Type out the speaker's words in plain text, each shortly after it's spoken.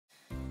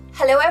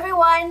Hello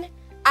everyone!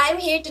 I'm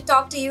here to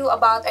talk to you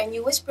about our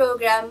newest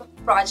program,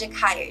 Project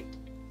Hired.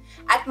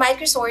 At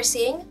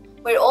MicroSourcing,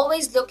 we're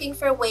always looking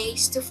for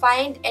ways to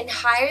find and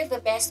hire the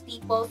best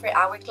people for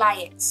our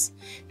clients.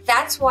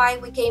 That's why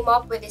we came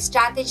up with a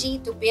strategy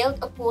to build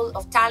a pool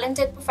of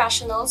talented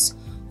professionals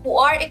who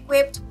are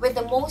equipped with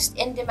the most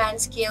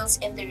in-demand skills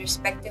in their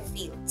respective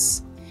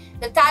fields.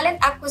 The talent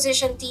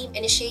acquisition team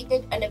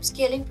initiated an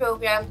upskilling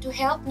program to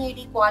help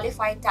newly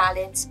qualified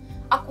talents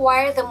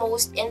acquire the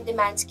most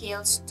in-demand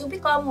skills to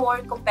become more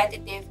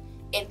competitive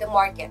in the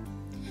market.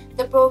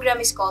 The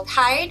program is called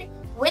Hired,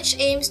 which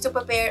aims to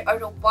prepare a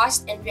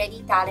robust and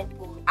ready talent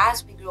pool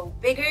as we grow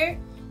bigger,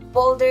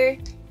 bolder,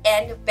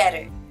 and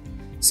better.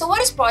 So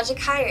what is Project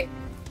Hired?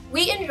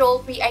 We enroll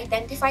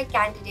pre-identified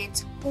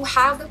candidates who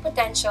have the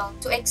potential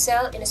to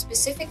excel in a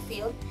specific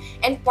field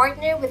and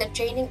partner with a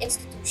training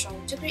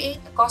institution to create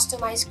a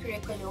customized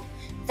curriculum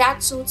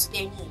that suits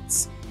their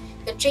needs.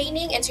 The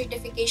training and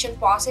certification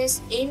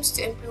process aims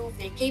to improve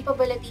their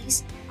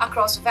capabilities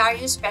across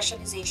various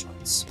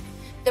specializations.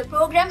 The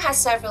program has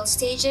several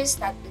stages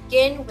that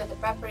begin with the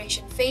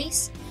preparation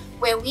phase,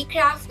 where we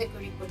craft the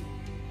curriculum.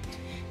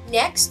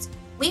 Next,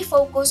 we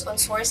focus on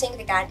sourcing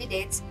the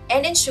candidates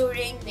and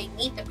ensuring they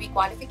meet the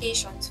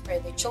pre-qualifications for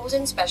their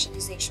chosen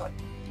specialization.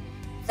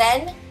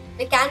 Then,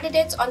 the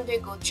candidates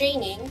undergo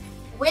training,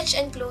 which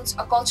includes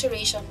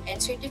acculturation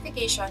and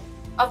certification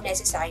of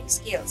necessary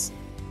skills.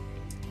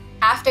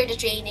 After the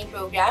training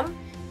program,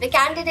 the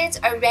candidates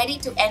are ready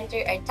to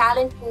enter our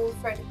talent pool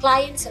for the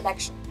client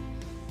selection.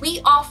 We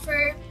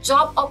offer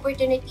job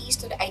opportunities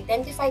to the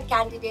identified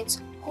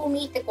candidates who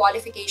meet the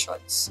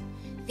qualifications.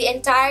 The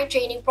entire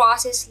training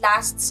process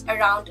lasts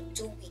around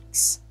 2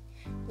 weeks.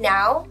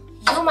 Now,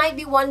 you might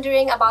be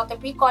wondering about the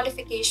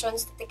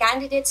pre-qualifications that the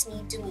candidates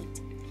need to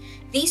meet.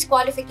 These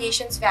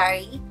qualifications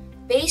vary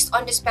based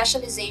on the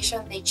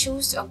specialization they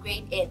choose to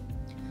upgrade in.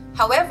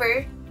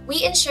 However,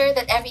 we ensure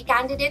that every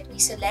candidate we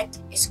select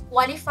is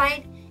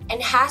qualified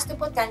and has the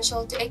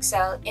potential to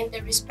excel in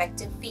their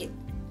respective field.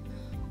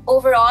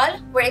 Overall,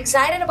 we're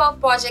excited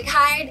about Project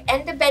Hired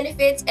and the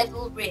benefits it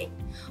will bring.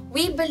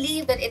 We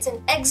believe that it's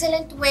an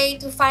excellent way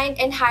to find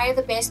and hire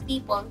the best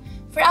people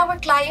for our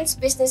clients'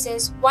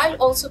 businesses while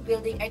also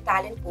building our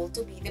talent pool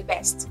to be the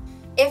best.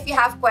 If you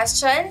have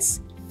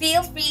questions,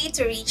 feel free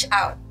to reach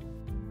out.